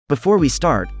Before we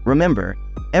start, remember,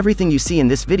 everything you see in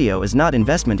this video is not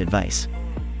investment advice.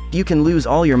 You can lose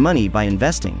all your money by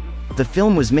investing. The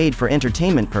film was made for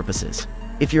entertainment purposes.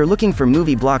 If you're looking for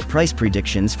MovieBloc price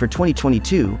predictions for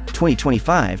 2022,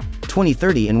 2025,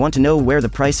 2030 and want to know where the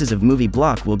prices of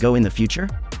MovieBloc will go in the future,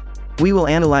 we will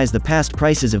analyze the past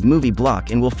prices of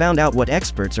MovieBloc and will find out what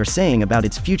experts are saying about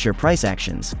its future price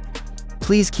actions.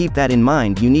 Please keep that in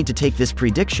mind. You need to take this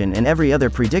prediction and every other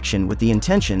prediction with the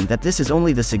intention that this is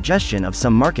only the suggestion of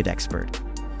some market expert.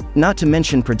 Not to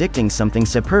mention predicting something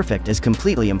so perfect is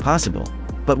completely impossible.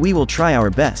 But we will try our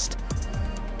best.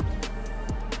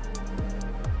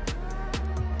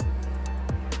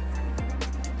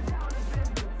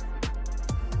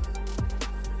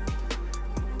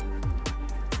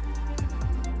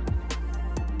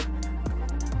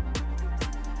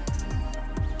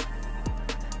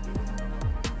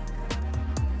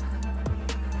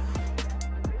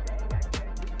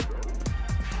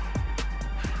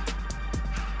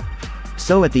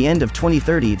 So at the end of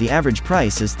 2030 the average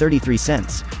price is 33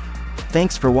 cents.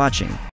 Thanks for watching.